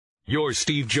Your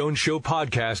Steve Jones Show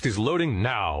podcast is loading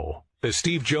now. The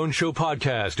Steve Jones Show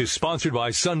podcast is sponsored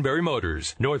by Sunbury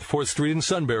Motors, North 4th Street in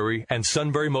Sunbury, and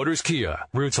Sunbury Motors Kia,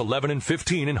 routes 11 and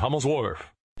 15 in Hummel's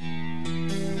Wharf.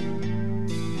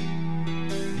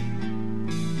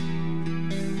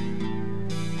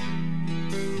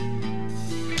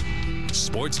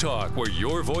 Sports talk where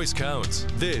your voice counts.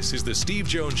 This is the Steve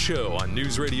Jones Show on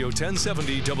News Radio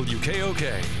 1070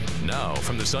 WKOK. Now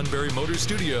from the Sunbury Motors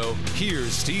Studio,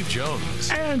 here's Steve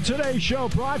Jones. And today's show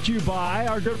brought to you by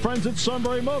our good friends at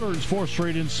Sunbury Motors, 4th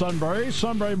Street in Sunbury.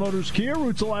 Sunbury Motors Kia,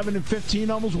 routes 11 and 15,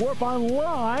 Hummel's Wharf,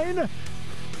 online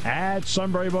at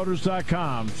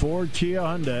sunburymotors.com. Ford, Kia,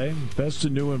 Hyundai, best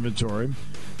in new inventory.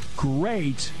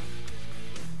 Great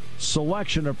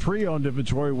selection of pre-owned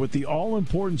inventory with the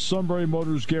all-important Sunbury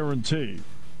Motors guarantee.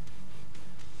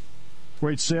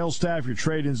 Great sales staff. Your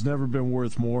trade-in's never been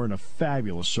worth more, and a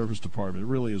fabulous service department. It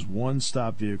really is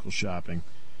one-stop vehicle shopping.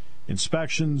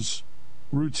 Inspections,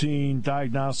 routine,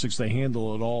 diagnostics, they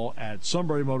handle it all at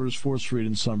Sunbury Motors, 4th Street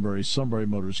in Sunbury. Sunbury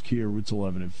Motors Kia, routes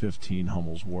 11 and 15,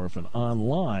 Hummel's Wharf, and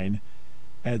online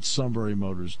at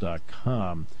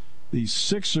sunburymotors.com. The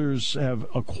Sixers have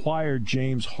acquired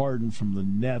James Harden from the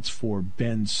Nets for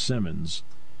Ben Simmons.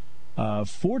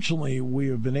 Fortunately, we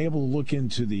have been able to look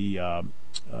into the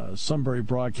Sunbury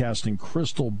Broadcasting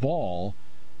crystal ball.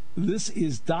 This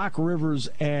is Doc Rivers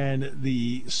and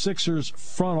the Sixers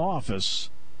front office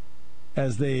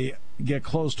as they get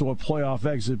close to a playoff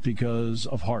exit because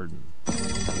of Harden. Is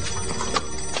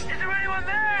there anyone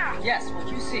there? Yes, what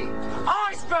you see?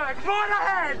 Iceberg, right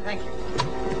ahead! Thank you.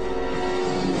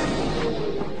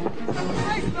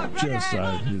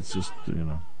 It's just, you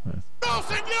know. No,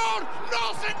 senor!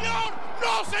 No, senor!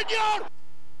 No, senor!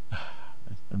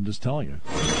 I'm just telling you.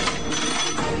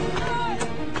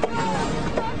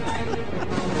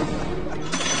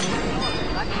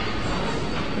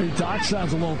 Hey, Doc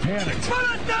sounds a little panicked. Put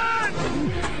it down!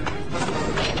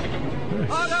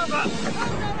 Hold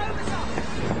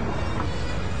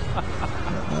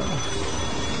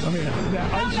I mean,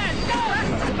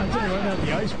 I'll tell you right now,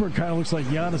 the iceberg kind of looks like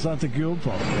Giannis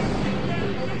Antetokounmpo.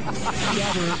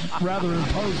 rather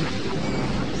imposing.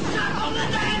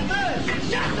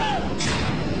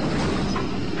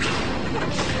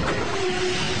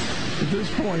 At this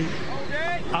point,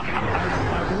 I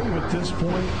believe at this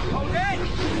point,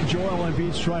 Joel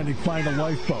Embiid's trying to find a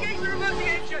lifeboat.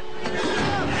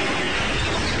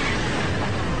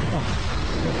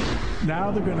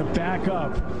 Now they're going to back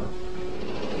up,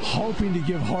 hoping to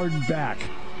give Harden back.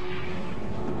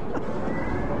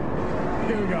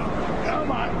 Here we go.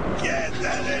 Come on. Get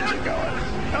that engine going.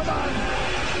 Come on.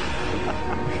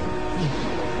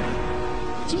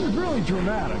 It's really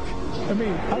dramatic. I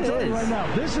mean, I'll tell you right now,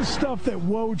 this is stuff that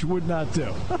Woj would not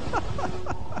do.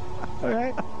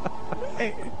 Okay?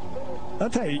 Hey, I'll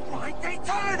tell you. Why they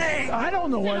turning? I don't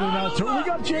know why they're not turning. We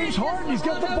got James Harden. He's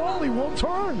got the ball. He won't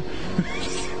turn.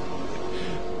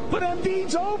 But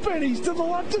Embiid's open. He's to the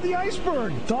left of the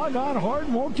iceberg. Doggone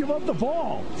Harden won't give up the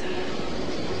ball.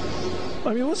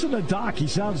 I mean, listen to Doc. He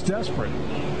sounds desperate.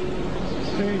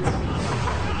 Get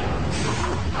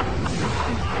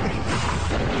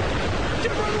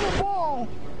rid of the ball.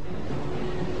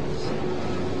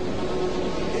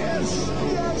 Yes.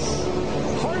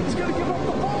 Harden's going to give up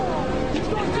the ball. He's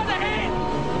going to the hand.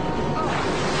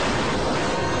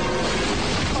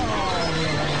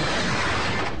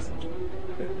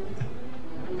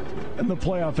 And the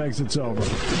playoff exit's over.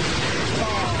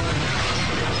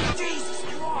 Jesus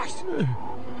Christ!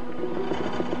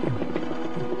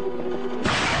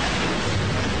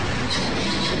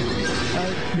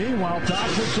 Meanwhile,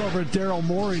 Doc looks over at Daryl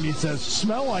Morey and he says,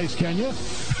 "Smell ice, can you?"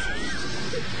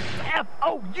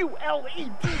 Fouled.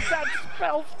 That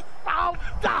spells fouled.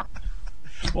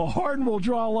 Well, Harden will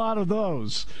draw a lot of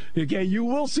those. Okay, you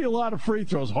will see a lot of free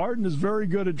throws. Harden is very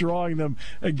good at drawing them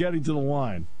and getting to the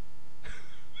line.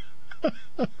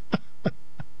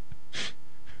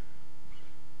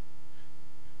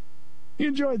 You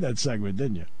enjoyed that segment,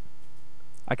 didn't you?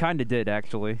 I kind of did,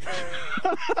 actually.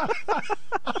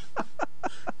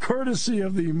 Courtesy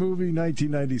of the movie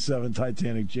 1997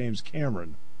 Titanic, James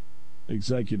Cameron,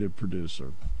 executive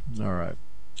producer. All right.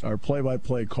 Our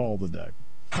play-by-play call of the day.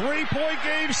 3-point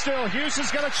game still.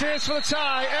 Houston's got a chance for the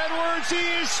tie. Edwards, he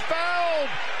is fouled.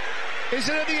 Is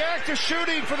it in the act of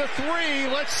shooting for the three?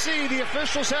 Let's see. The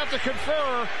officials have to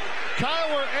confer.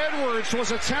 Kyler Edwards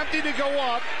was attempting to go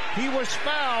up. He was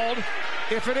fouled.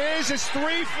 If it is, it's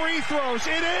 3 free throws.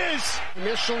 It is.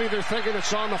 Initially, they're thinking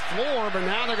it's on the floor, but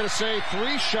now they're going to say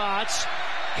 3 shots.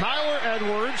 Kyler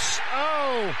Edwards.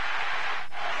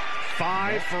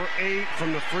 5 for 8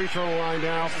 from the free throw line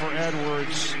now for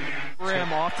Edwards.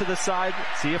 Rim off to the side.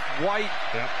 See if White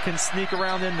can sneak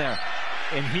around in there.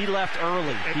 And he left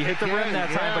early. He hit the rim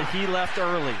that time, but he left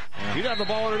early. He'd have the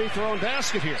ball underneath their own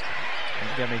basket here.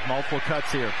 He's going to make multiple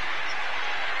cuts here.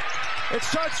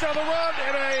 It's touched on the run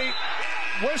and a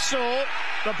whistle.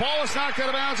 The ball is knocked out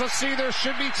of bounds. Let's see, there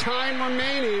should be time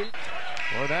remaining.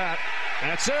 For that.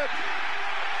 That's it.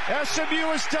 SMU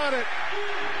has done it.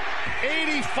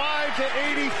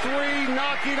 85-83,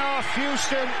 knocking off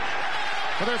Houston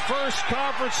for their first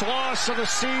conference loss of the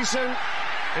season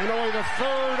and only the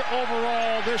third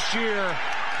overall this year.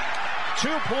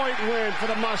 2-point win for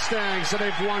the Mustangs, and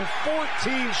they've won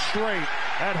 14 straight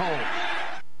at home.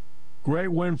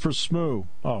 Great win for SMU.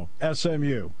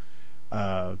 SMU.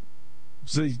 So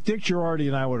Dick Girardi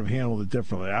and I would have handled it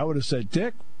differently. I would have said,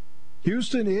 Dick,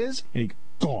 Houston is, and he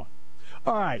gone.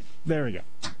 All right, there we go.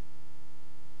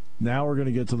 Now we're going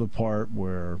to get to the part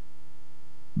where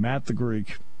Matt the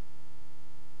Greek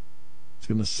is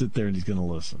going to sit there and he's going to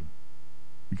listen,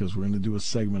 because we're going to do a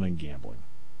segment on gambling.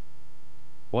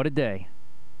 What a day.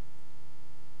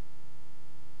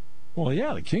 Well,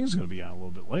 yeah, the King's going to be on a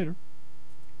little bit later.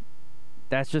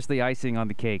 That's just the icing on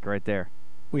the cake right there.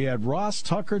 We had Ross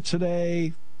Tucker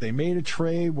today. They made a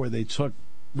trade where they took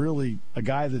really a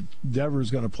guy that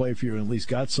Denver's going to play for you, and at least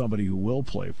got somebody who will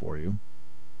play for you,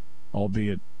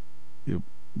 albeit it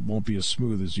won't be as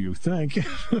smooth as you think.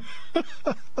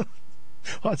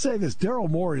 I'll say this: Daryl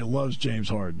Morey loves James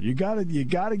Harden. You got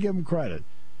to give him credit.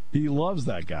 He loves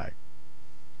that guy.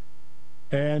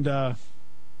 And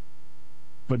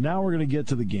but now we're going to get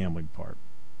to the gambling part,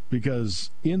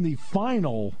 because in the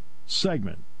final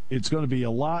segment, it's going to be a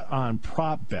lot on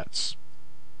prop bets.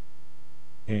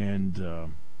 And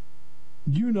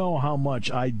you know how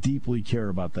much I deeply care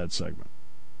about that segment.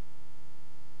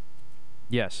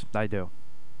 Yes, I do.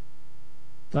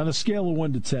 On a scale of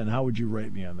 1 to 10, how would you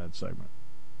rate me on that segment?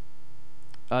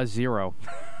 0.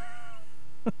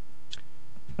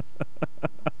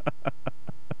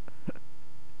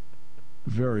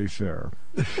 Very fair.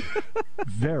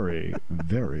 Very,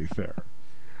 very fair.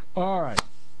 All right.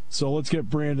 So let's get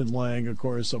Brandon Lang, of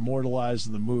course, immortalized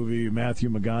in the movie. Matthew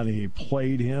McConaughey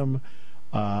played him.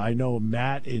 I know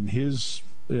Matt, in his,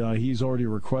 he's already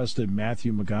requested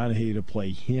Matthew McConaughey to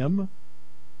play him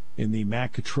in the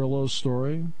Matt Catrillo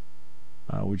story,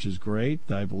 which is great.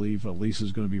 I believe Lisa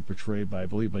is going to be portrayed by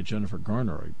Jennifer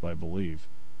Garner, I believe.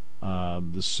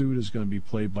 The suit is going to be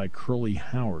played by Curly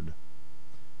Howard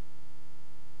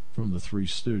from the Three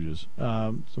Stooges.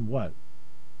 So what?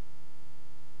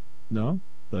 No?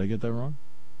 Did I get that wrong?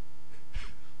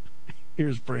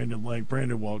 Here's Brandon Lang.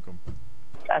 Brandon, welcome.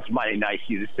 That's mighty nice of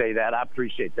you to say that. I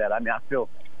appreciate that. I mean,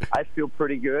 I feel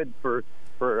pretty good for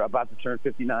about to turn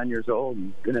 59 years old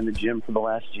and been in the gym for the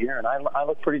last year, and I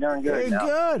look pretty darn good now.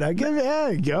 Good. I give you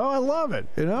there you go. I love it.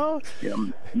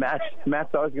 Matt's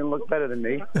always going to look better than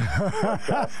me.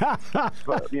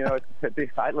 but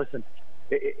listen.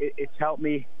 It's helped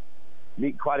me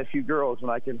meet quite a few girls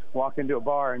when I can walk into a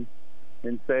bar and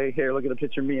say, "Here, look at a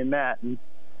picture of me and Matt," and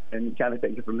kind of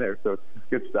take it from there. So it's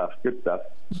good stuff. Good stuff.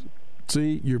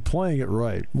 See, you're playing it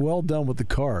right. Well done with the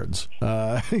cards.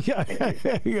 Thank you.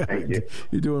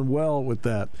 You're doing well with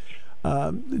that.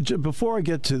 Before I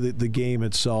get to the game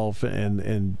itself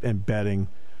and betting,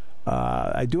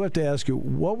 I do have to ask you,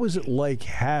 what was it like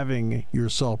having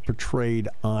yourself portrayed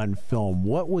on film?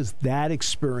 What was that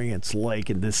experience like,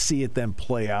 and to see it then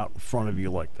play out in front of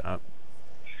you like that?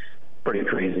 Pretty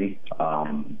crazy.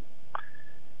 I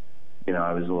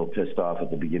was a little pissed off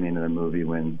at the beginning of the movie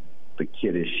when the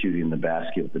kid is shooting the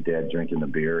basket with the dad drinking the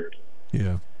beer.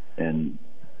 Yeah. And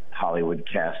Hollywood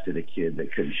casted a kid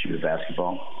that couldn't shoot a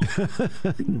basketball.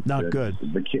 Not good.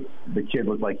 The kid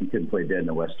looked like he couldn't play dead in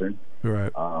a Western.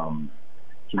 Right. Can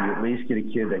you at least get a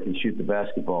kid that can shoot the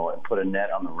basketball and put a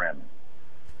net on the rim?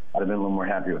 I'd have been a little more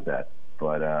happy with that.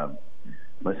 But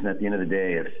listen, at the end of the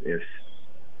day,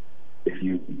 if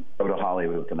you go to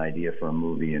Hollywood with an idea for a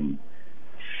movie and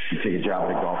you take a job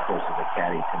at a golf course as a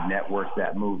caddy to network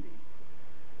that movie,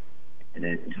 and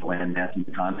then to land Matthew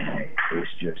McConaughey,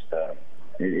 it's just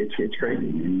it's crazy.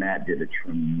 And Matt did a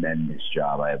tremendous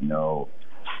job. I have no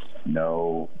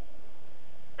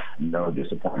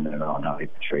disappointment at all in how he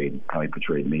portrayed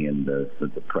me and the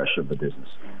pressure of the business.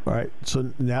 All right.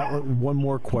 So now one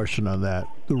more question on that.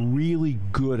 The really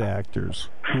good actors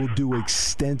will do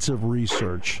extensive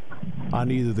research on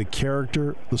either the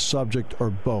character, the subject, or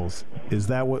both. Is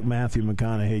that what Matthew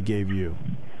McConaughey gave you?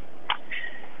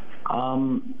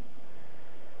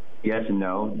 Yes and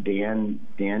no. Dan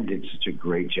did such a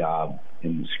great job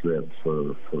in the script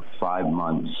for 5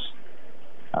 months.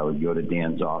 I would go to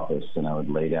Dan's office and I would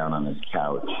lay down on his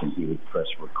couch and he would press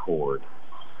record.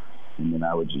 And then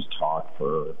I would just talk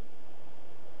for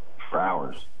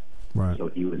hours. Right. So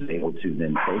he was able to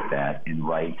then take that and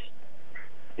write.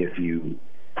 If you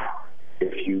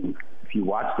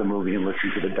watch the movie and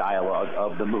listen to the dialogue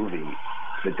of the movie,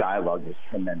 the dialogue is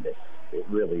tremendous. It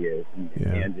really is. And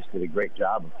Dan just did a great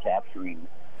job of capturing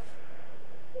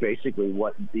basically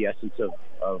what the essence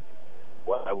of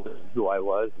what I was, who I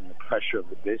was, and the pressure of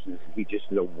the business. He just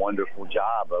did a wonderful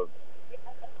job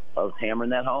of hammering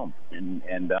that home. And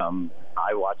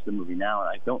I watch the movie now, and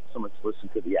I don't so much listen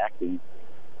to the acting,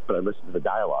 but I listen to the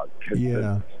dialogue.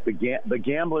 Yeah. The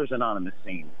Gamblers Anonymous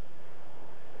scene,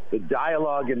 the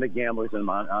dialogue in the Gamblers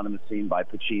Anonymous scene by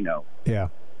Pacino,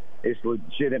 is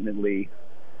legitimately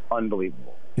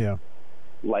unbelievable. Yeah.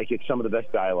 Like, it's some of the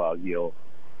best dialogue you'll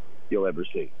ever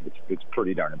see. It's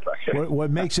pretty darn impressive.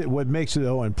 What makes it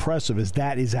though impressive is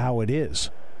that is how it is.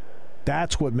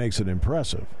 That's what makes it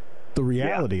impressive. The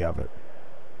reality of it.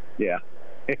 Yeah.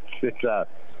 It's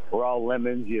we're all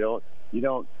lemons. You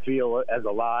don't feel as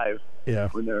alive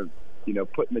when they're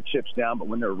putting the chips down, but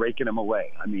when they're raking them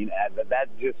away. I mean, I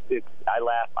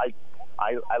laugh.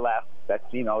 I laugh that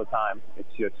scene all the time.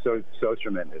 It's just so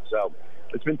tremendous. So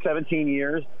it's been 17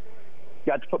 years.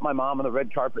 Got to put my mom on the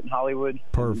red carpet in Hollywood.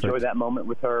 Perfect. Enjoy that moment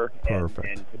with her. Perfect.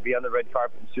 And to be on the red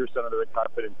carpet and see her son on the red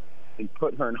carpet and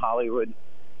put her in Hollywood.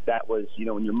 That was,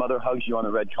 when your mother hugs you on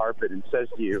the red carpet and says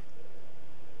to you,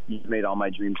 "You've made all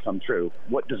my dreams come true."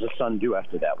 What does a son do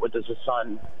after that?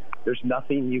 There's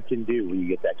nothing you can do when you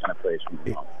get that kind of praise from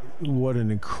your mom. What an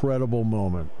incredible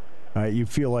moment. You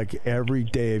feel like every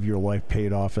day of your life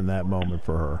paid off in that moment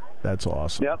for her. That's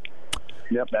awesome.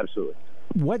 Yep, absolutely.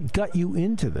 What got you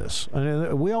into this? I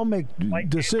mean, we all make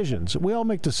decisions. We all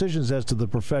make decisions as to the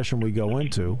profession we go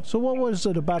into. So what was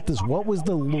it about this? What was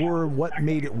the lure? What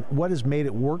has made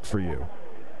it work for you?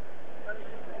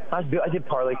 I did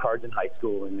parlay cards in high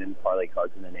school and then parlay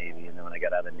cards in the Navy. And then when I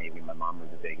got out of the Navy, my mom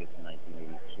moved to Vegas in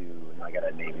 1982. And I got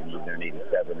out of the Navy and moved there in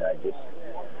 87. And I just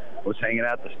was hanging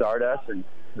out at the Stardust. And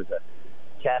there was a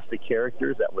cast of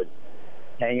characters that would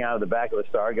hang out of the back of the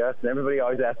Stardust. And everybody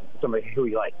always asked somebody, "Who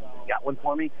you like? Got one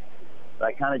for me?" But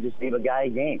I kind of just gave a guy a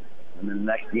game. And then the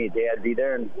next day I'd be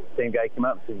there, and the same guy came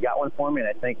up and said, "You got one for me?" And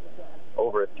I think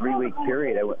over a 3-week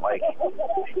period, I went like,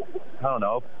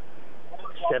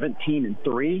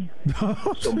 17-3.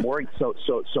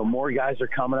 So more guys are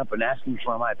coming up and asking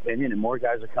for my opinion, and more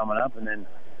guys are coming up, and then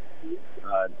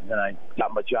I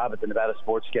got my job at the Nevada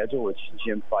Sports Schedule, which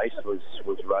Jim Feist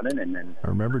was running, and then I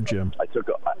remember Jim. I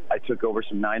took over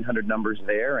some 900 numbers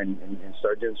there and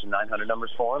started doing some 900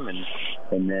 numbers for him,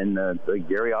 and then the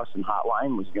Gary Austin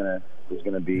hotline was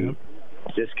gonna be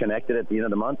disconnected at the end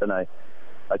of the month, and I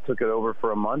took it over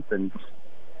for a month, and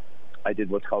I did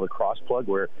what's called a cross plug,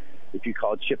 where if you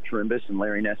called Chip Trimbus and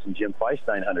Larry Ness and Jim Feist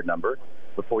 900 number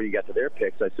before you got to their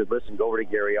picks, I said, "Listen, go over to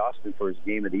Gary Austin for his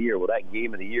game of the year." Well, that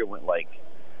game of the year went like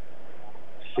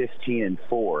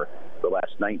 15-4 the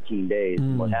last 19 days.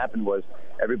 And what happened was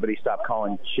everybody stopped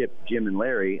calling Chip, Jim, and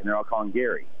Larry, and they're all calling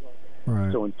Gary.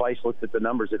 Right. So when Feist looked at the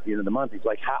numbers at the end of the month, he's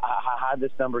like, "How did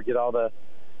this number get all the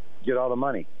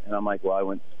money?" And I'm like, "Well, I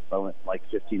went like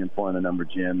 15-4 on the number,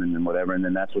 Jim, and then whatever." And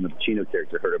then that's when the Pacino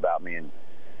character heard about me and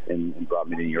brought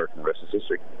me to New York, and the rest is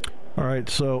history. All right,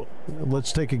 so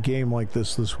let's take a game like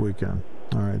this weekend.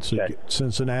 All right, so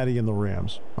Cincinnati and the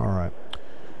Rams. All right.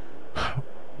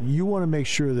 You want to make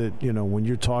sure that, when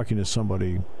you're talking to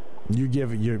somebody, you're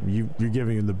giving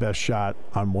them the best shot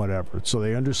on whatever, so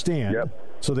they understand. Yep.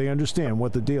 So they understand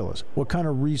what the deal is. What kind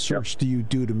of research do you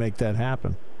do to make that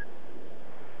happen?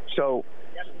 So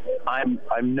I'm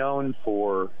known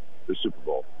for the Super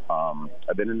Bowl.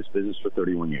 I've been in this business for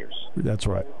 31 years. That's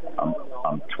right. I'm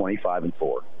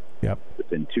 25-4. Yep.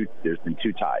 There's been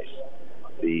two ties.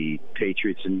 The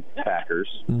Patriots and Packers,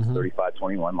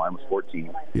 35-21. Mine was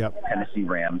 14. Yep. Tennessee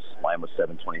Rams. Mine was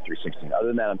 7-23-16. Other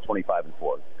than that, I'm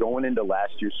 25-4. Going into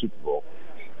last year's Super Bowl,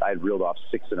 I had reeled off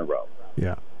 6 in a row.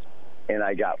 Yeah. And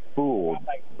I got fooled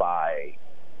by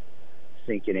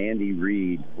thinking Andy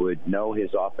Reid would know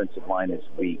his offensive line is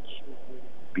weak,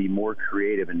 be more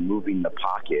creative in moving the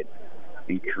pocket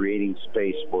and creating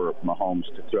space for Mahomes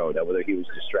to throw. That whether he was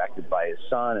distracted by his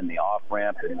son and the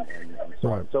off-ramp and so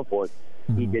on and so forth,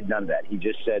 he did none of that. He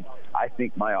just said, "I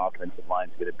think my offensive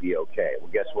line's going to be okay." Well,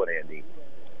 guess what, Andy?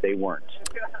 They weren't.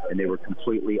 And they were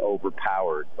completely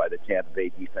overpowered by the Tampa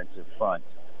Bay defensive front.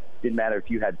 Didn't matter if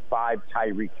you had 5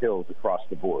 Tyreek Hills across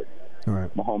the board. All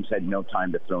right. Mahomes had no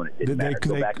time to throw it. It didn't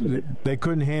matter. They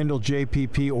couldn't handle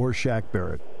JPP or Shaq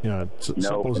Barrett.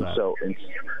 Simple as that.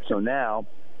 So now,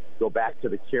 go back to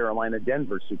the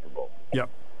Carolina-Denver Super Bowl. Yep.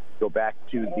 Go back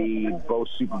to both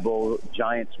Super Bowl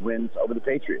Giants wins over the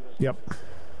Patriots. Yep.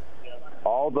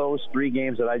 All those 3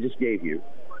 games that I just gave you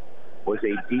was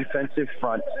a defensive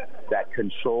front that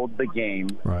controlled the game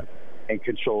and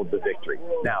controlled the victory.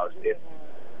 Now, if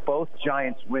both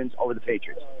Giants wins over the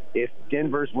Patriots, if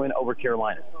Denver's win over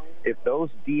Carolina, if those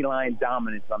D-line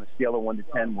dominance on a scale of 1 to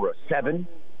 10 were a 7,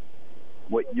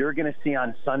 what you're going to see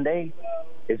on Sunday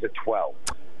is a 12.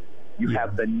 You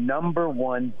have the number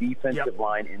 1 defensive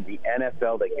line in the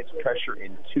NFL that gets pressure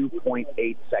in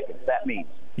 2.8 seconds. That means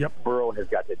Burrow has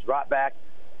got to drop back,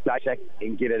 dissect,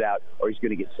 and get it out, or he's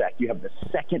going to get sacked. You have the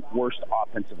second worst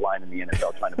offensive line in the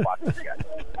NFL trying to block this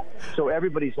guy. So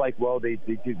everybody's like, well, they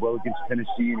did well against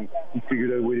Tennessee, and he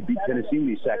figured out a way to beat Tennessee when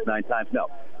he sacked 9 times. No.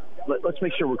 Let's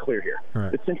make sure we're clear here.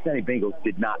 The Cincinnati Bengals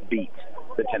did not beat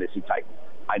the Tennessee Titans.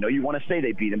 I know you want to say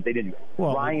they beat them. They didn't.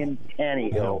 Well, Ryan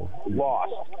Tannehill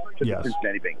lost to the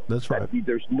Cincinnati Bengals. That's right.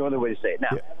 There's no other way to say it.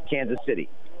 Now, Kansas City.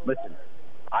 Listen,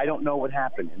 I don't know what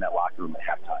happened in that locker room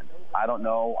at halftime. I don't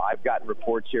know. I've gotten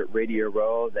reports here at Radio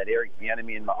Row that Eric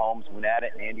Bieniemy and Mahomes went at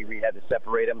it, and Andy Reid had to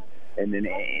separate them. And then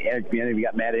Eric Bieniemy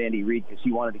got mad at Andy Reid because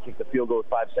he wanted to kick the field goal with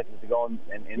 5 seconds to go,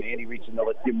 and Andy Reid said, no,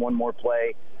 let's give him one more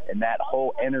play. And that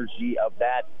whole energy of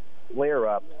that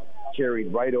flare-up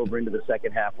carried right over into the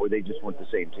second half where they just weren't the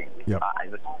same team.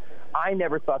 I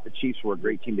never thought the Chiefs were a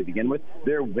great team to begin with.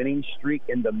 Their winning streak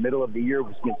in the middle of the year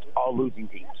was against all losing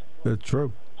teams. That's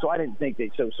true. So I didn't think they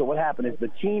 – so what happened is the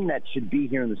team that should be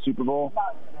here in the Super Bowl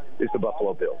is the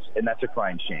Buffalo Bills, and that's a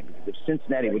crying shame. Because if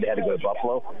Cincinnati would have had to go to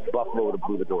Buffalo, Buffalo would have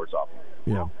blew the doors off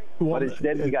them. Yeah. But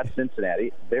instead we got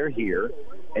Cincinnati. They're here,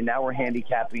 and now we're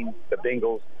handicapping the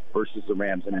Bengals versus the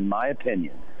Rams. And in my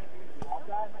opinion,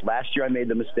 last year I made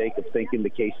the mistake of thinking the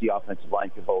KC offensive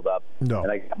line could hold up, and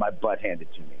I got my butt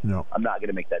handed to me. No. I'm not going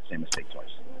to make that same mistake twice.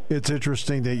 It's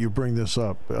interesting that you bring this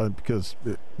up because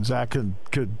Zach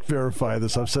could verify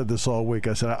this. I've said this all week.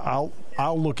 I said I'll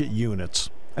look at units,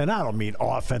 and I don't mean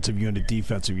offensive unit,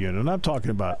 defensive unit. And I'm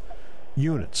talking about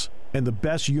units. And the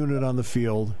best unit on the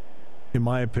field, in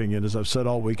my opinion, as I've said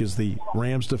all week, is the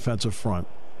Rams defensive front.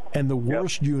 And the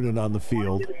worst unit on the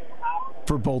field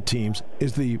for both teams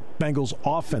is the Bengals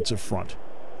offensive front.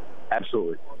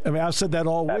 Absolutely. I mean, I've said that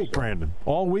all week, Brandon.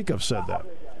 All week I've said that.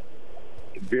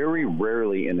 Very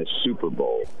rarely in a Super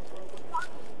Bowl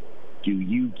do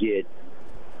you get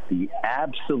the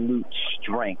absolute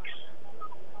strength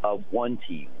of one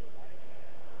team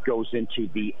goes into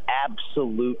the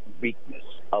absolute weakness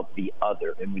of the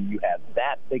other. And when you have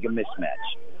that big a mismatch,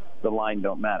 the line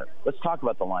don't matter. Let's talk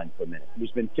about the line for a minute. There's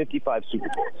been 55 Super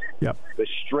Bowls. Yep. The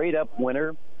straight-up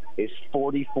winner is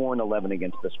 44-11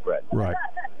 against the spread. Right.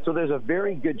 So there's a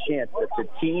very good chance that the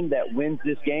team that wins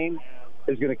this game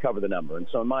is going to cover the number. And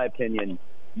so in my opinion,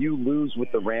 you lose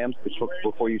with the Rams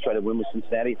before you try to win with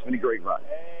Cincinnati. It's been a great run.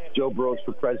 Joe Burrow's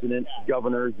for president,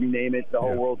 governor, you name it. The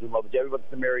whole world's in love with you. Everybody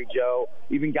wants to marry Joe.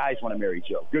 Even guys want to marry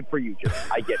Joe. Good for you, Joe.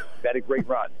 I get it. You've had a great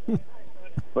run.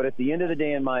 But at the end of the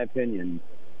day, in my opinion,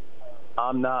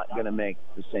 I'm not going to make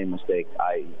the same mistake.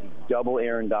 I double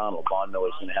Aaron Donald. Von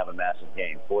Miller's going to have a massive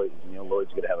game. Lloyd's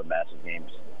going to have a massive game.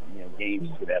 Gaines is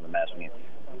going to have a massive game.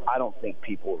 I don't think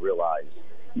people realize.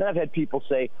 And then I've had people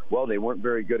say, well, they weren't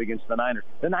very good against the Niners.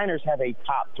 The Niners have a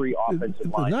top 3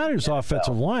 offensive line. The Niners'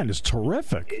 offensive line is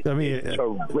terrific. It's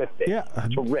terrific. Yeah.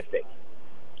 Terrific.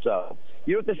 So,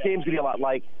 you know what this game's going to be a lot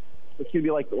like? It's going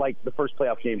to be like the first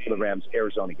playoff game for the Rams,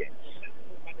 Arizona game.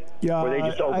 Yeah, where they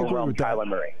just overwhelmed Kyler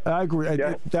Murray. I agree.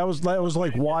 Yeah. That was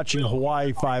like watching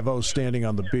Hawaii 5-0 standing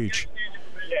on the beach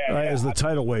as the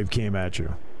tidal wave came at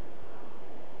you.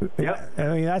 Yeah, I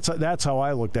mean that's how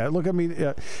I looked at it. Look, I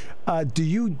mean, do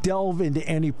you delve into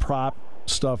any prop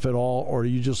stuff at all, or do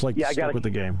you just like to stick with the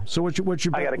game? So what's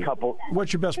your? I got a couple.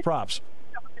 What's your best props?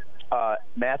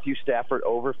 Matthew Stafford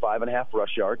over 5.5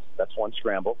 rush yards. That's one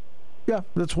scramble. Yeah,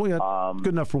 that's good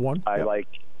enough for one. I like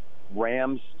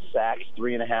Rams sacks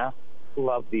 3.5.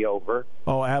 Love the over.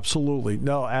 Oh, absolutely.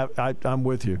 No, I'm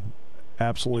with you.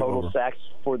 Absolutely. Total over. sacks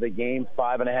for the game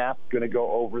 5.5. Going to go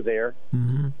over there.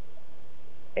 Mm-hmm.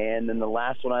 And then the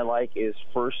last one I like is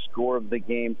first score of the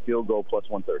game, field goal plus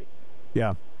 130.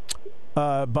 Yeah.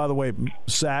 By the way,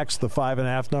 sacks, the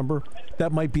 5.5 number,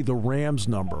 that might be the Rams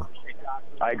number.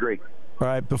 I agree. All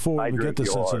right, before we even get to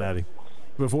Cincinnati.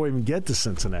 Before we even get to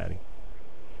Cincinnati.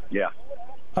 Yeah.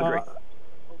 Agree.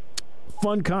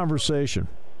 Fun conversation.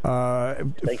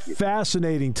 Thank you.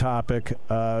 Fascinating topic.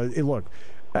 Look,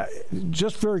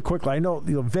 just very quickly, I know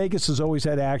Vegas has always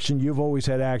had action. You've always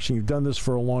had action. You've done this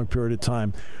for a long period of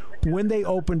time. When they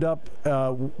opened up,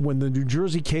 when the New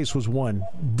Jersey case was won,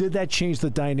 did that change the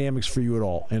dynamics for you at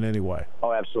all in any way?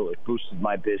 Oh, absolutely. Boosted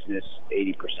my business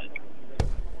 80%.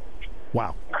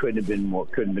 Wow. Couldn't have been more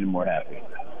happy.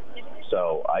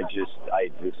 So I just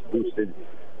boosted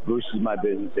my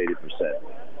business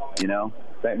 80%. You know?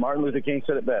 In fact, Martin Luther King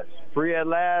said it best. Free at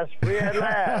last, free at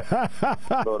last.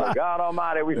 Lord of God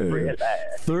Almighty, we free at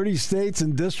last. 30 states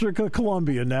and District of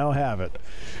Columbia now have it.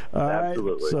 All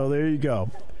Absolutely. Right, so there you go.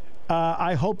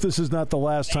 I hope this is not the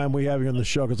last time we have you on the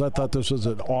show, because I thought this was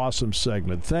an awesome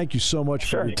segment. Thank you so much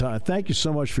for your time. Thank you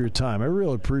so much for your time. I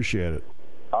really appreciate it.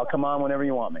 I'll come on whenever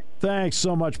you want me. Thanks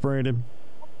so much, Brandon.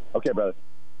 Okay, brother.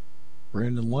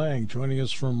 Brandon Lang joining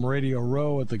us from Radio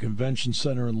Row at the Convention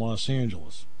Center in Los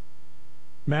Angeles.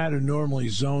 Matt, who normally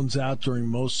zones out during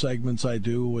most segments I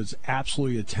do, was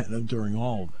absolutely attentive during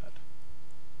all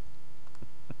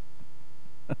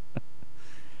of that.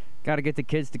 Got to get the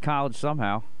kids to college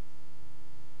somehow.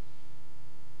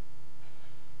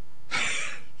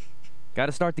 Got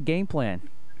to start the game plan.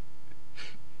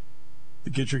 To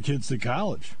get your kids to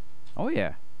college. Oh,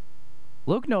 yeah.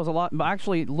 Luke knows a lot.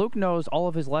 Actually, Luke knows all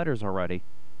of his letters already.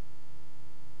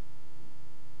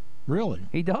 Really?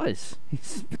 He does.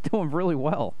 He's doing really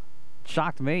well.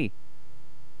 Shocked me.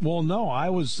 Well, no, I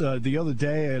was the other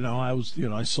day,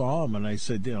 I saw him and I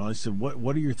said,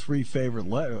 what are your 3 favorite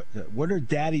letters? What are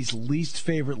Daddy's least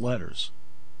favorite letters?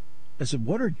 I said,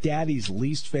 what are Daddy's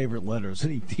least favorite letters?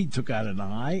 And he took out an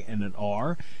I and an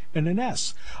R and an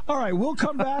S. All right, we'll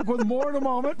come back with more in a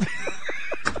moment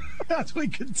as we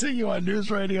continue on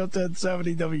News Radio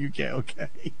 1070 WKOK.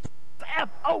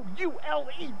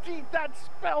 F-O-U-L-E-D, that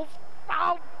spells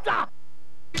fouled up.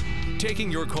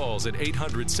 Taking your calls at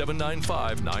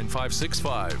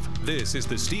 800-795-9565. This is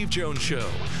The Steve Jones Show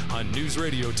on News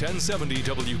Radio 1070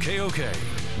 WKOK.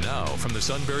 Now, from the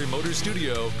Sunbury Motors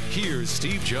Studio, here's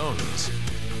Steve Jones.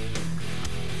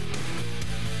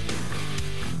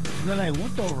 And then I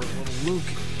looked over at little Luke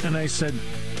and I said,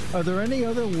 are there any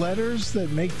other letters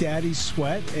that make Daddy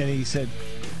sweat? And he said,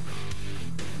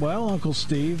 well, Uncle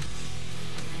Steve,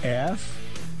 F,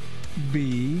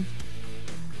 B,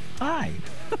 I.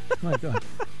 My God.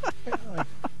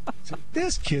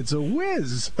 This kid's a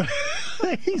whiz.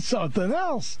 He's something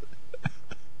else.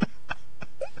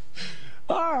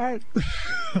 All right.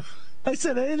 I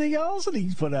said, anything else? And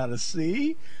he put out a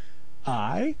C,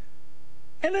 I,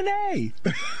 and an A.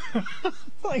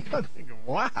 I'm thinking,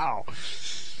 wow.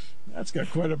 That's got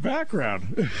quite a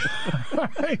background.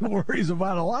 He worries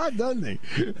about a lot, doesn't he?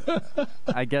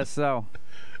 I guess so.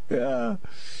 Yeah.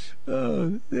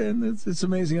 And it's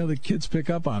amazing how the kids pick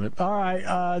up on it. All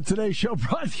right. Today's show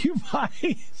brought to you by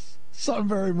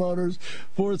Sunbury Motors,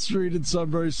 4th Street in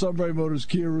Sunbury. Sunbury Motors,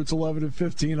 Kia, routes 11 and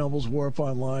 15. Almost warp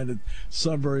online at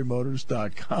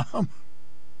sunburymotors.com.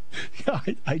 Yeah,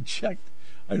 I checked.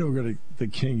 I know we're going to the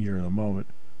King here in a moment.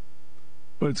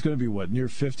 But it's going to be, what, near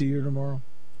 50 here tomorrow?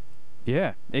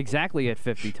 Yeah, exactly at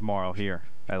 50 tomorrow here,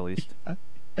 at least.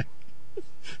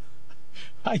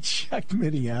 I checked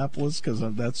Minneapolis because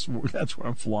that's where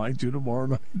I'm flying to tomorrow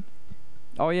night.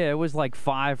 Oh, yeah, it was like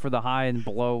 5 for the high and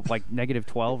below, like negative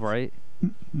 12, right?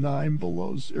 9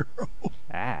 below 0.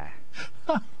 Ah.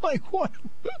 I'm like, what?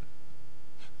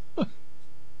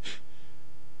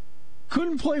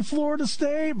 Couldn't play Florida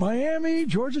State, Miami,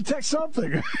 Georgia Tech,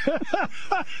 something.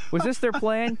 Was this their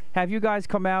plan? Have you guys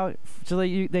come out so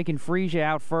that they can freeze you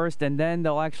out first, and then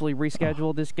they'll actually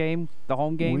reschedule this game, the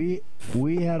home game?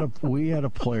 We had a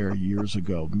player years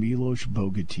ago, Milos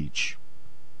Bogatic,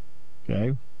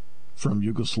 okay, from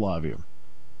Yugoslavia,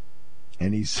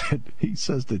 and he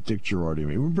says to Dick Girardi,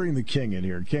 we'll bring the King in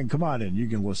here. King, come on in. You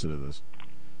can listen to this.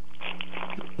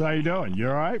 How you doing? You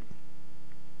all right?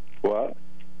 What?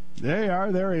 There you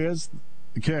are. There he is,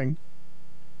 the King.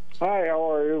 Hi,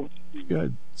 how are you?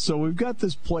 Good. So we've got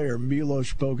this player,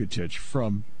 Milos Bogatic,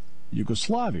 from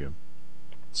Yugoslavia.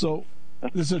 So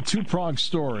this is a 2-pronged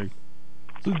story.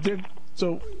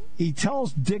 So he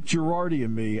tells Dick Girardi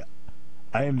and me,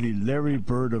 I am the Larry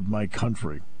Bird of my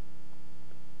country.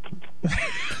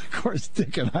 Of course,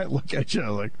 Dick and I look at you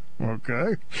like,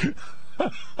 okay.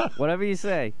 Whatever you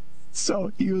say.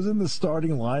 So he was in the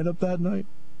starting lineup that night.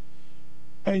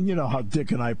 And you know how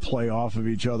Dick and I play off of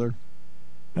each other.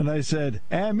 And I said,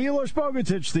 and Milos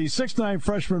Bogatic, the 6'9"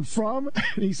 freshman from,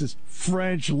 and he says,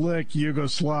 French Lick,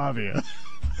 Yugoslavia.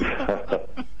 All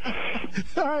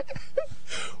right.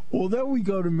 Well, then we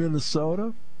go to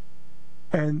Minnesota,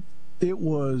 and we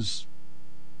were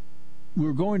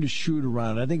going to shoot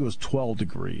around, I think it was 12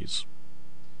 degrees.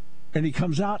 And he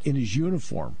comes out in his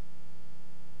uniform.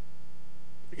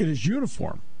 In his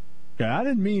uniform. Yeah, I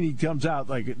didn't mean he comes out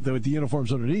like with the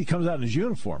uniforms underneath. He comes out in his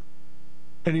uniform.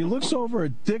 And he looks over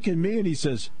at Dick and me and he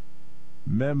says,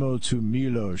 memo to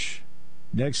Milos.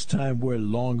 Next time wear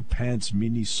long pants,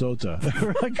 Minnesota.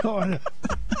 We're going,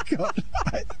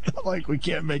 like we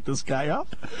can't make this guy up.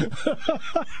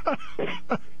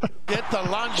 Get the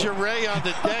lingerie on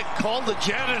the deck. Call the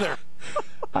janitor.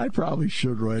 I probably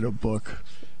should write a book.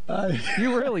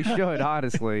 You really should,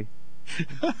 honestly.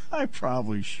 I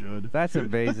probably should. That's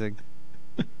amazing.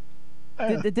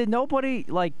 Did nobody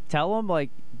tell him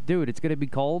dude, it's gonna be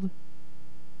cold?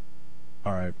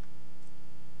 All right.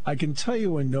 I can tell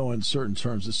you in no uncertain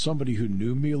terms that somebody who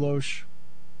knew Milos,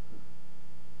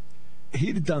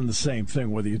 he'd have done the same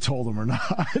thing whether you told him or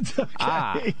not.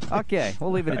 Okay? Okay. We'll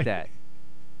leave it at that.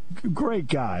 Great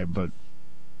guy, but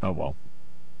oh well.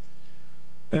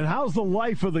 And how's the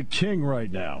life of the king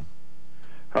right now?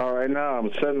 All right, now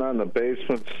I'm sitting on the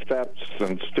basement steps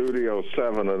in Studio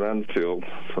 7 at Enfield.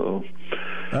 So.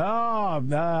 Oh,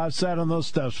 I've sat on those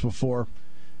steps before.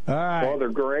 All right. Well, they're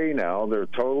gray now. They're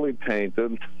totally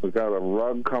painted. We got a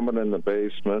rug coming in the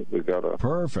basement. We got a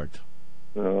perfect.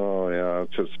 Oh yeah,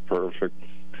 it's just perfect.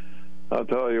 I'll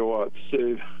tell you what,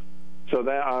 Steve. So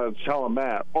that I was telling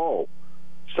Matt. Oh,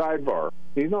 sidebar.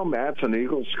 You know Matt's an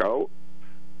Eagle Scout.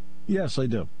 Yes, I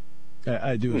do.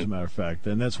 I do, as a matter of fact,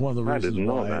 and that's one of the reasons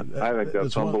why. I didn't know that. I think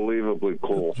that's unbelievably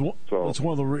cool. That's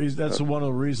one of the reasons. That's one of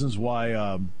the reasons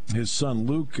why his son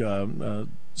Luke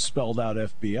spelled out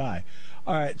FBI.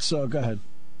 All right, so go ahead.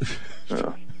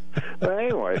 Yeah. But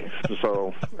anyway,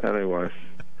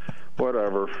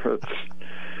 whatever.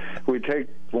 We take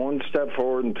one step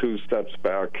forward and two steps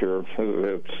back here.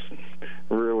 It's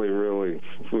really,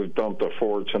 we've dumped a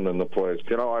fortune in the place.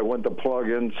 You know, I went to plug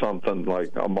in something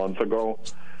like a month ago.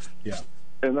 Yeah.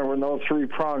 And there were no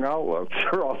 3-prong outlets.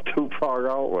 They're all 2-prong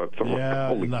outlets. I'm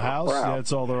like, in the house? Crap. Yeah,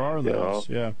 that's all there are in the house.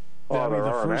 Yeah. Oh,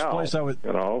 the first now, place I would,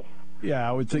 Yeah,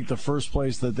 I would think the first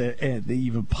place that they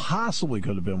even possibly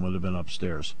could have been would have been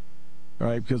upstairs.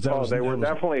 Right? Because they were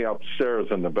definitely upstairs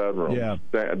in the bedroom. Yeah.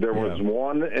 There was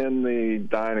one in the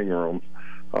dining room.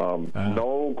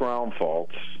 No ground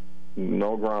faults.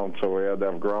 No ground, so we had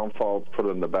to have ground faults put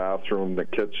in the bathroom, the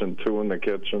kitchen, 2 in the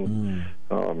kitchen,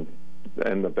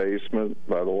 and the basement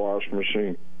by the washing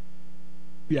machine.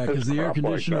 Yeah, because the air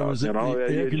conditioner was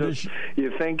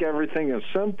you think everything is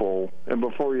simple, and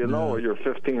before you know it, you're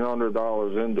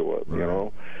 $1,500 into it. You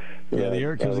know. Yeah, the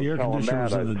air conditioner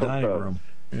was in the dining room.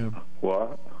 Yeah.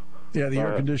 What? Yeah, the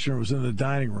air conditioner was in the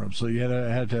dining room, so you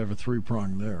had to have a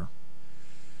 3-prong there.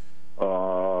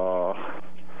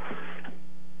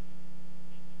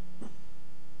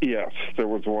 Yes, there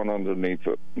was one underneath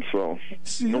it. So,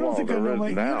 there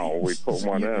is now. We put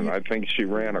one in. I think she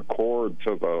ran a cord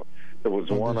to there was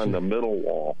one on the middle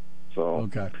wall. So,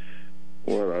 okay.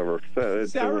 Whatever.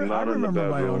 There were none in the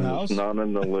bedroom, none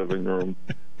in the living room.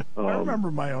 I remember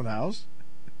my own house.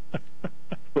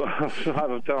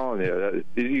 I'm telling you,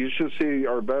 you should see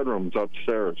our bedrooms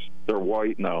upstairs. They're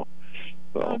white now.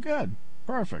 So. Oh, good.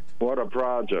 Perfect. What a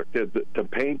project. The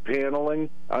paint paneling,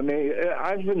 I mean,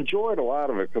 I've enjoyed a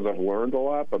lot of it because I've learned a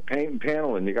lot, but paint and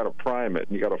paneling, you got to prime it,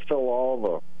 and you got to fill all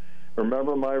the...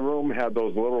 Remember my room had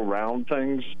those little round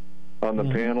things on the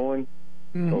paneling?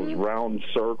 Mm-hmm. Those round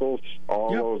circles?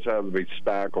 All those had to be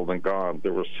spackled and gone.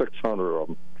 There were 600 of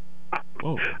them.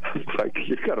 Oh. Like,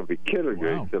 you got to be kidding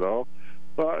me, you know?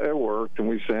 But it worked, and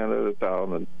we sanded it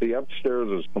down, and the upstairs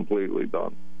is completely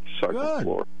done. Second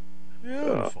floor.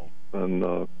 Beautiful.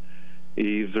 And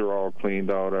eaves are all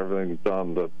cleaned out, everything's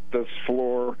done. But this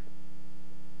floor,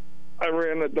 I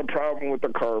ran into the problem with the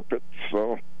carpet,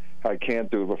 so I can't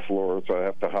do the floors. I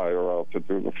have to hire out to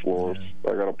do the floors.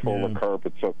 I got to pull the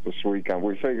carpets up this weekend.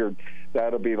 We figured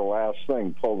that'd be the last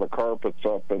thing, pull the carpets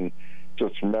up, and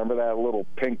just remember that little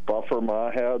pink buffer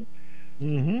Ma had?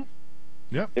 Mm-hmm.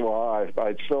 Yep. Well,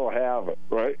 I still have it,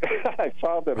 right? I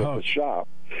found it at the shop,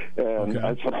 and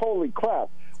I said, holy crap.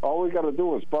 All we got to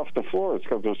do is buff the floors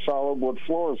because there's solid wood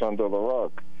floors under the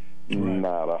rug. Right.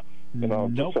 Nada. You know,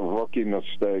 just a rookie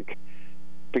mistake.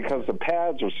 Because the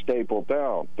pads are stapled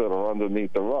down that are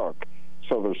underneath the rug.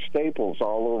 So there's staples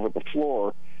all over the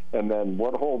floor. And then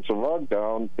what holds the rug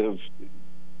down is,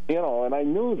 and I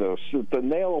knew this, that the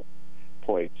nail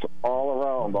plates all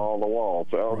around all the walls.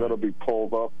 They're all got to be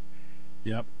pulled up.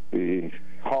 Yep. The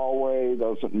hallway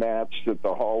doesn't match that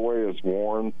the hallway is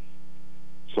worn.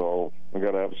 So we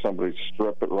got to have somebody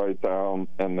strip it right down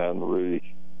and then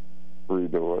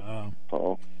redo it.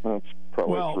 So that's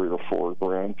probably $3 to $4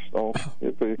 grand. So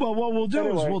well, what we'll do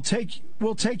is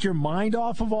we'll take your mind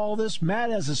off of all this. Matt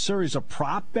has a series of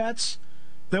prop bets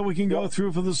that we can go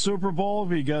through for the Super Bowl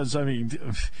because I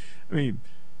mean,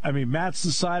 Matt's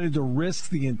decided to risk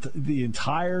the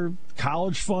entire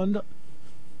college fund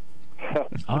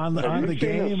on the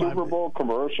game. The Super Bowl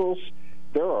commercials.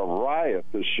 they're a riot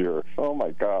this year. Oh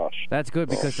my gosh. That's good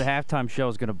because the halftime show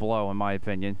is going to blow, in my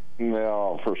opinion.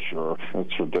 No, for sure.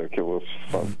 It's ridiculous.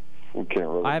 We can't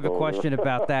really. I have a question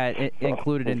about that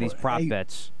included in these prop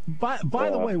bets. By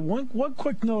the way, one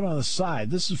quick note on the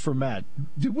side. This is for Matt.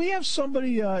 Did we have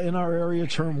somebody in our area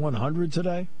turn 100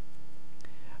 today?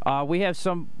 We have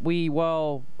some.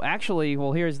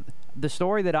 Here's the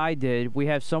story that I did. We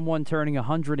have someone turning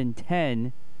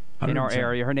 110 in our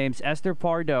area. Her name's Esther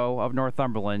Pardo of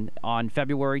Northumberland on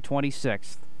February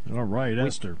 26th. All right,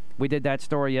 Esther. We did that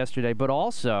story yesterday, but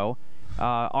also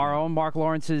our own Mark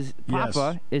Lawrence's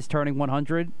papa is turning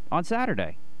 100 on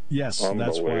Saturday. Yes,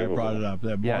 that's why I brought it up.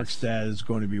 That Mark's dad is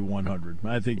going to be 100.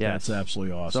 I think that's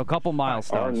absolutely awesome. So a couple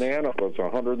milestones. Our Nana was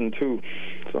 102.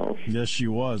 So. Yes, she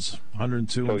was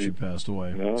 102 when she passed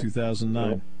away,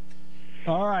 2009.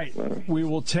 All right, we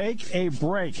will take a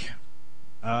break.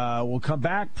 We'll come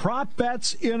back. Prop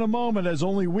bets in a moment, as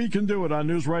only we can do it on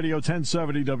News Radio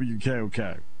 1070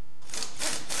 WKOK.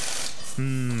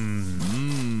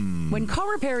 When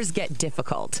car repairs get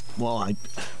difficult. Well, I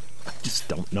just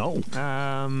don't know.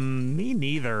 Me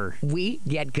neither. We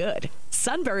get good.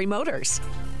 Sunbury Motors.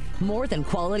 More than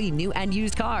quality new and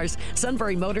used cars,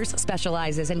 Sunbury Motors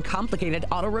specializes in complicated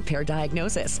auto repair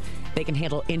diagnosis. They can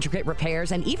handle intricate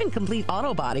repairs and even complete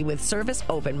auto body with service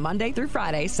open Monday through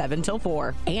Friday, 7 till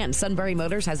 4. And Sunbury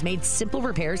Motors has made simple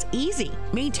repairs easy.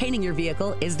 Maintaining your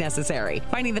vehicle is necessary.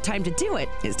 Finding the time to do it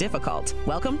is difficult.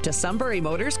 Welcome to Sunbury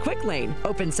Motors Quick Lane.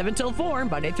 Open 7 till 4,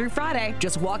 Monday through Friday.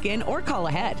 Just walk in or call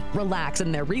ahead. Relax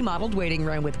in their remodeled waiting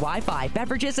room with Wi-Fi,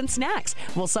 beverages, and snacks.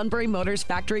 While Sunbury Motors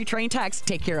factory-trained techs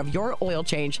take care of your oil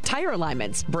change, tire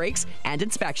alignments, brakes, and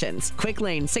inspections. Quick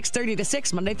Lane, 6:30 to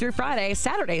 6, Monday through Friday,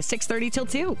 Saturday, 6:30 till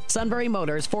 2. Sunbury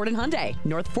Motors, Ford and Hyundai,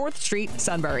 North 4th Street,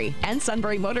 Sunbury. And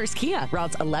Sunbury Motors Kia,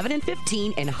 routes 11 and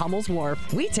 15 in Hummel's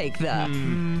Wharf. We take the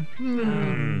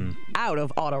out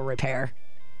of auto repair.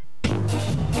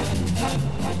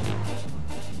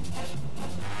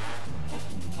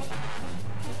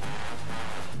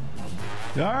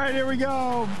 All right, here we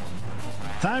go.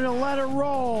 Time to let it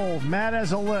roll. Matt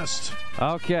has a list.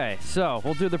 Okay, so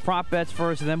we'll do the prop bets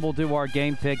first, and then we'll do our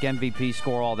game pick, MVP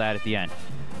score, all that at the end.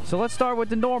 So let's start with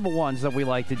the normal ones that we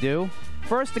like to do.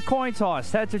 First, the coin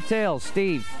toss. Heads or tails?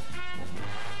 Steve?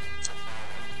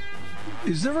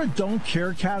 Is there a don't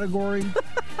care category?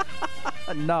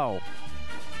 No.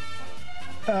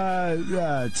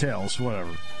 Tails, whatever.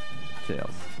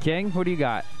 Tails. King, who do you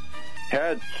got?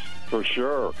 Heads, for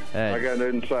sure. Heads. I got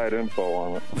inside info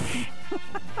on it.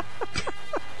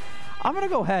 I'm going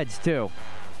to go heads, too.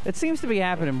 It seems to be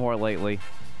happening more lately.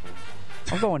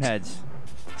 I'm going heads.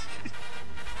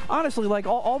 Honestly, like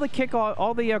all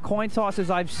the coin tosses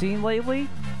I've seen lately,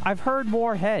 I've heard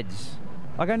more heads.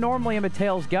 Like, I normally am a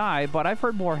tails guy, but I've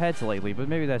heard more heads lately, but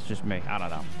maybe that's just me. I don't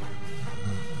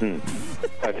know.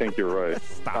 I think you're right.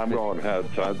 I'm going heads.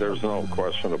 There's no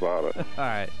question about it. All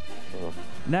right.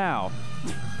 Now,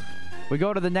 we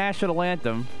go to the national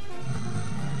anthem.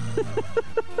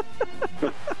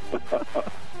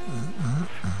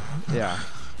 Yeah.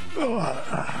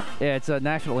 Yeah, it's a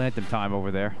national anthem time over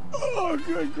there. Oh,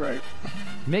 good, great.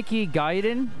 Mickey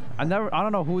Guyton. I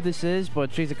don't know who this is,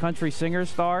 but she's a country singer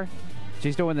star.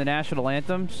 She's doing the national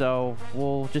anthem, so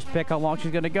we'll just pick how long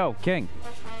she's going to go. King.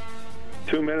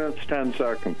 2 minutes, 10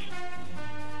 seconds.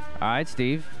 All right,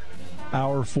 Steve.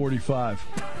 Hour 45.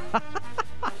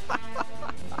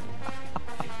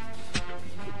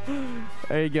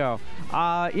 There you go.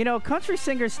 Country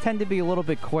singers tend to be a little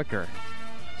bit quicker.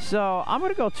 So I'm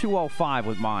going to go 2:05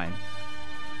 with mine.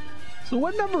 So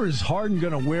what number is Harden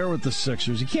going to wear with the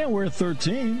Sixers? He can't wear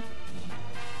 13.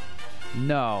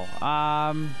 No.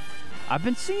 I've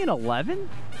been seeing 11,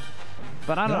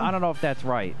 but I don't know if that's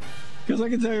right. Because I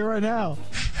can tell you right now,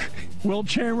 Will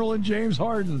Chamberlain, James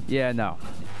Harden. Yeah, no.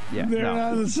 Yeah, they're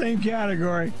not in the same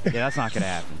category. Yeah, that's not going to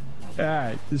happen. All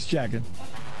right, just checking.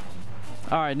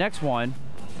 All right, next one.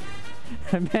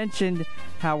 I mentioned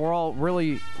how we're all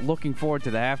really looking forward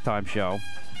to the halftime show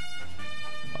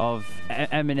of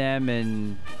Eminem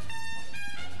and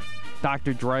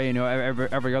Dr. Dre and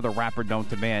every other rapper known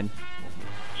to man.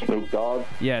 Snoop Dogg?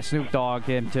 Yeah, Snoop Dogg,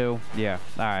 him too. Yeah,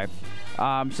 all right.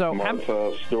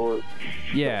 Martha Stewart.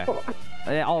 Yeah,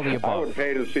 all the above. I would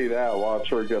pay to see that. Watch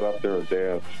her get up there and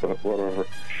dance, but whatever.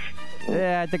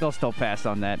 Yeah, I think I'll still pass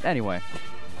on that. Anyway,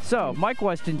 so my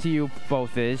question to you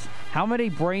both is, how many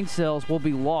brain cells will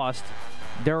be lost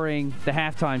during the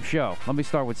halftime show? Let me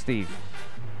start with Steve.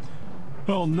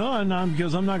 Well, none,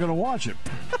 because I'm not going to watch it.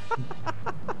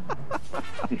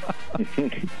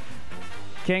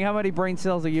 King, how many brain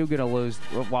cells are you going to lose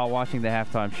while watching the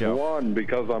halftime show? 1,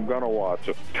 because I'm going to watch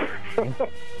it.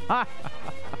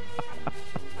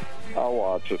 I'll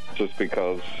watch it just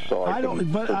because, so I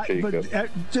can critique it.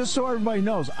 Just so everybody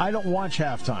knows, I don't watch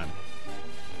halftime.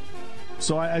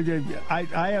 So I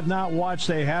have not watched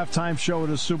a halftime show at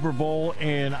a Super Bowl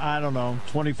in, I don't know,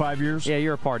 25 years. Yeah,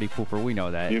 you're a party pooper. We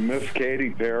know that. You miss Katy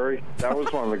Perry? That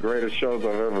was one of the greatest shows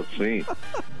I've ever seen.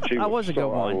 That was a good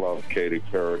one. I love Katy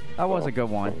Perry. That was a good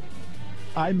one.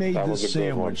 I made this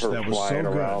sandwich that was so good. Flying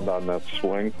around on that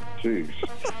swing. Jeez.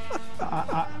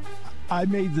 I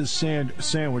made this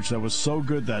sandwich that was so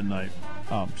good that night.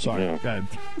 Sorry. Yeah. Go ahead.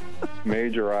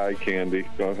 Major eye candy.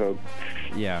 Go ahead.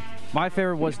 Yeah. My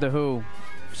favorite was the Who,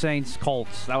 Saints,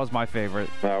 Colts. That was my favorite.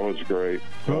 That was great.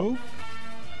 Who?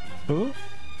 Who?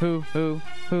 All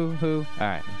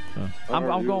right.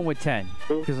 I'm going with 10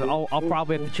 because I'll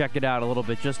probably have to check it out a little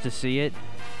bit just to see it.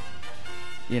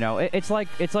 You know, it's like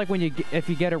when if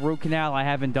you get a root canal. I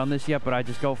haven't done this yet, but I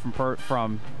just go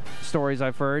from stories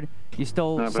I've heard. You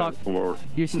still suck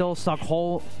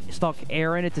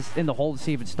air in it in the hole to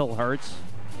see if it still hurts.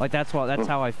 Like that's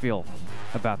how I feel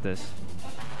about this.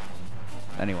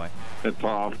 Anyway, it's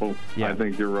awful. Yeah. I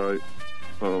think you're right.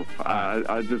 So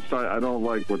I don't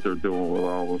like what they're doing with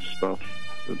all this stuff.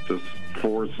 It's just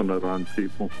forcing it on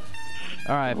people.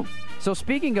 All right. So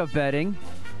speaking of betting,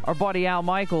 our buddy Al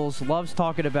Michaels loves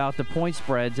talking about the point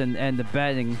spreads and the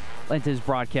betting into his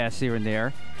broadcasts here and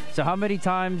there. So how many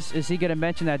times is he going to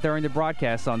mention that during the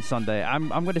broadcast on Sunday? I'm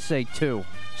going to say 2.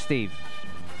 Steve?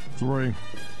 3.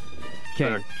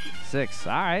 Okay. 6.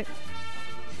 All right.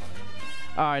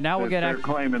 All right, now we'll get... They're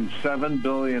claiming $7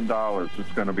 billion is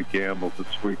going to be gambled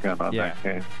this weekend on that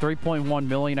game. 3.1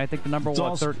 million, I think the number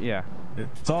was. Yeah.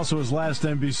 It's also his last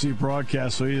NBC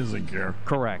broadcast, so he doesn't care.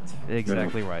 Correct.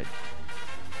 Exactly right.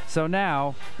 So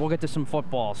now we'll get to some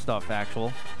football stuff,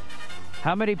 actual.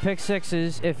 How many pick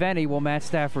sixes, if any, will Matt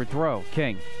Stafford throw?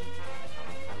 King?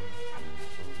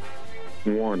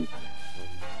 1.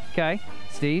 Okay.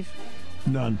 Steve?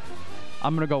 None.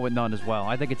 I'm going to go with none as well.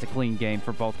 I think it's a clean game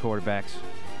for both quarterbacks.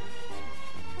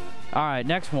 All right,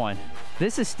 next one.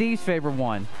 This is Steve's favorite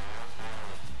one.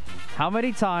 How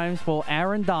many times will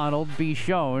Aaron Donald be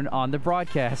shown on the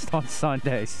broadcast on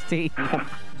Sunday? Steve?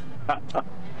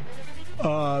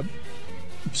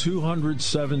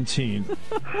 217.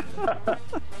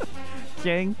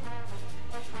 King?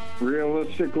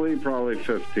 Realistically, probably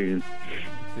 15.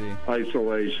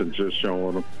 Isolation just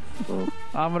showing them. So.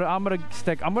 I'm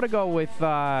gonna go with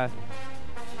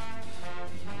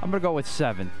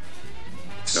 7.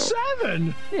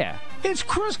 7? Yeah. It's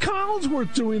Chris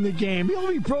Collinsworth doing the game. He'll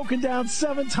be broken down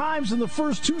 7 times in the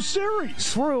first 2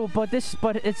 series. True, but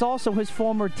it's also his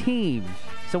former team.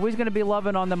 So he's going to be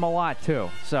loving on them a lot, too.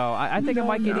 So I think it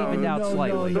might get evened out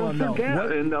slightly. Don't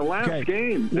forget, in the last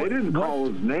game, they didn't call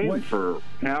his name for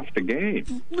half the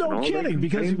game. No kidding,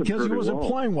 because he wasn't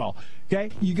playing well. Okay,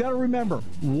 you got to remember,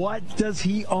 what does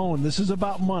he own? This is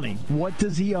about money. What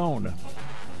does he own?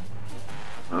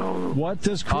 What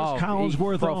does Chris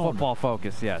Collinsworth Pro own? Football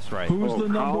Focus, yes, right. Who's the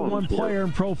number 1 player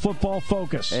in Pro Football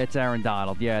Focus? It's Aaron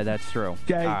Donald. Yeah, that's true.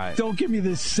 Okay, right. Don't give me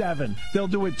this 7. They'll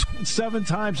do it 7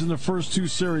 times in the first 2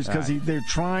 series because they're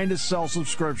trying to sell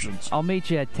subscriptions. I'll meet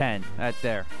you at 10. At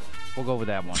there. We'll go with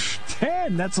that one.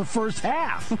 10? That's the first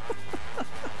half.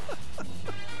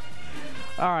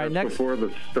 All right, next. Before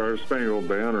the Star Spangled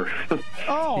Banner.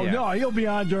 No, he'll be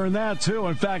on during that, too.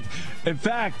 In fact,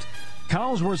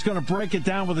 Collinsworth's going to break it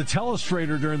down with a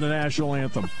telestrator during the national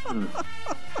anthem.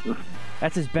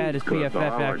 That's as bad as PFF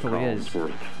actually is.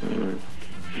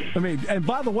 I mean, and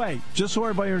by the way, just so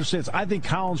everybody understands, I think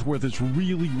Collinsworth is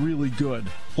really, really good.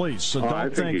 Please, so don't I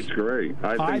think he's great.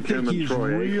 I think him and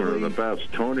Troy Aikman are the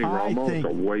best. Tony Romo's a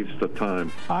waste of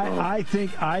time. I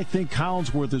think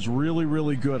Collinsworth is really,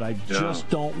 really good. I just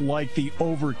don't like the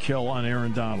overkill on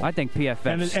Aaron Donald. I think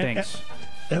PFF stinks.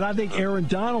 And I think Aaron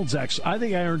Donald's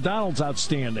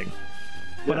outstanding.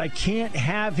 But I can't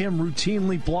have him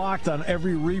routinely blocked on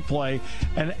every replay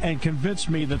and convince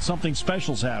me that something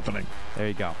special's happening. There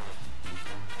you go.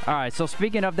 All right, so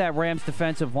speaking of that Rams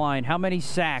defensive line, how many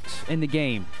sacks in the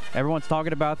game? Everyone's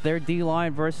talking about their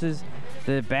D-line versus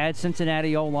the bad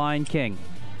Cincinnati O-line. King?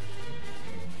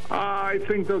 I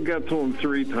think they'll get to him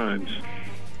 3 times.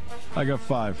 I got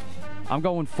 5. I'm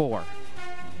going 4. All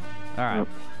right,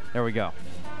 There we go.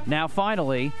 Now,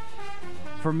 finally,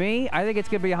 for me, I think it's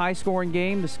going to be a high-scoring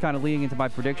game. This is kind of leading into my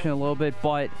prediction a little bit,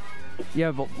 but you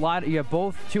have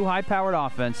both 2 high-powered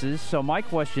offenses. So my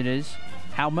question is,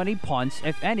 how many punts,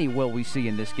 if any, will we see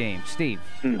in this game? Steve?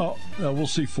 We'll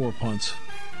see 4 punts.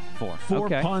 4. Four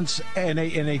punts, and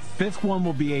a fifth one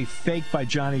will be a fake by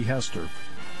Johnny Hester.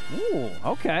 Ooh,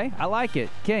 okay. I like it.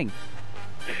 King.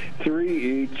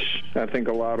 3 each. I think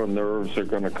a lot of nerves are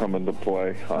going to come into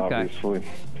play, obviously. Okay.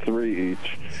 3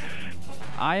 each.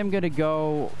 I am going to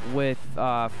go with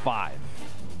 5.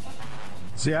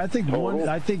 See, I think total?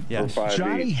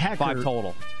 Johnny Hecker. 5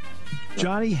 total.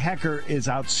 Johnny Hecker is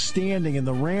outstanding, and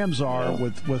the Rams are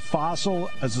with Fossil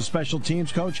as a special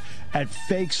teams coach at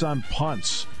fakes on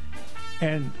punts.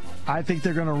 And I think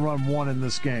they're going to run one in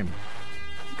this game.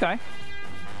 Okay.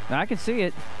 I can see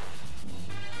it.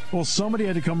 Well, somebody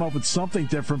had to come up with something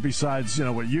different besides,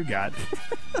 what you got.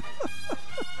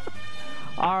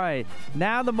 All right.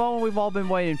 Now the moment we've all been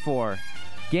waiting for.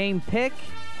 Game pick,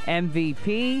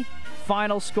 MVP,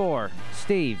 final score.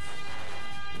 Steve.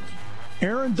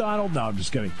 Aaron Donald. No, I'm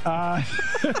just kidding.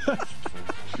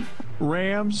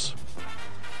 Rams.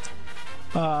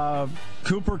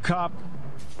 Cooper Kupp.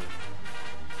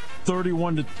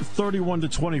 31 to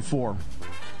 24.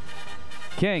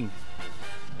 King.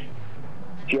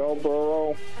 Joe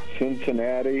Burrow,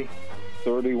 Cincinnati,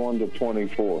 31 to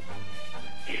 24.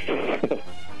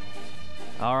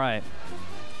 All right.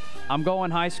 I'm going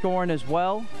high scoring as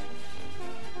well.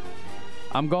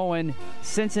 I'm going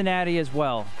Cincinnati as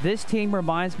well. This team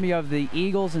reminds me of the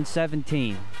Eagles in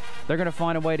 17. They're going to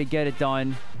find a way to get it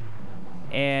done.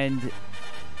 And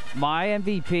my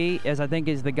MVP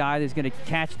is the guy that's going to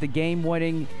catch the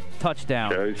game-winning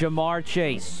touchdown, Jamar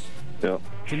Chase. Yeah.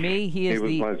 To me, he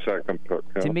was my second pick.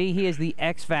 Yeah. To me, he is the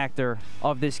X factor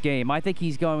of this game. I think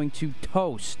he's going to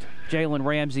toast Jalen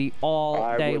Ramsey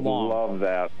all day long. I would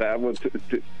love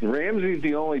that. Ramsey's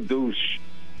the only douche.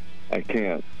 I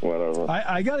can't. Whatever.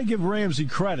 I got to give Ramsey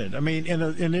credit. I mean, in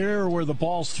an era where the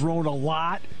ball's thrown a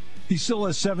lot, he still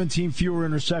has 17 fewer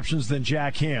interceptions than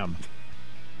Jack Ham.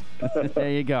 There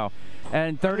you go.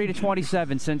 And 30 to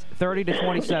 27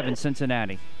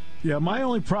 Cincinnati. Yeah, my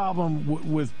only problem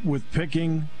with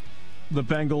picking the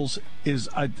Bengals is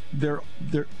they're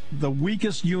the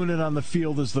weakest unit on the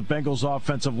field is the Bengals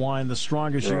offensive line. The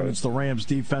strongest unit's the Rams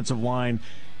defensive line.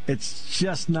 It's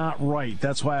just not right.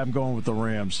 That's why I'm going with the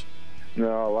Rams.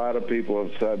 No, a lot of people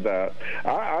have said that.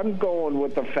 I'm going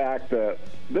with the fact that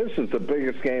this is the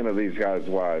biggest game of these guys'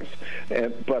 lives.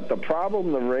 But the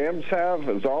problem the Rams have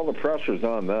is all the pressure's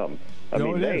on them.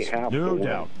 They have to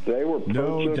win. They were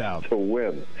purchased to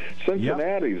win.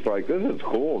 Cincinnati's like, this is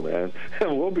cool, man.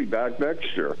 And we'll be back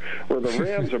next year. Where the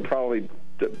Rams are probably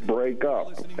break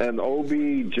up. And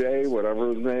OBJ,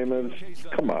 whatever his name is,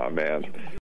 come on, man.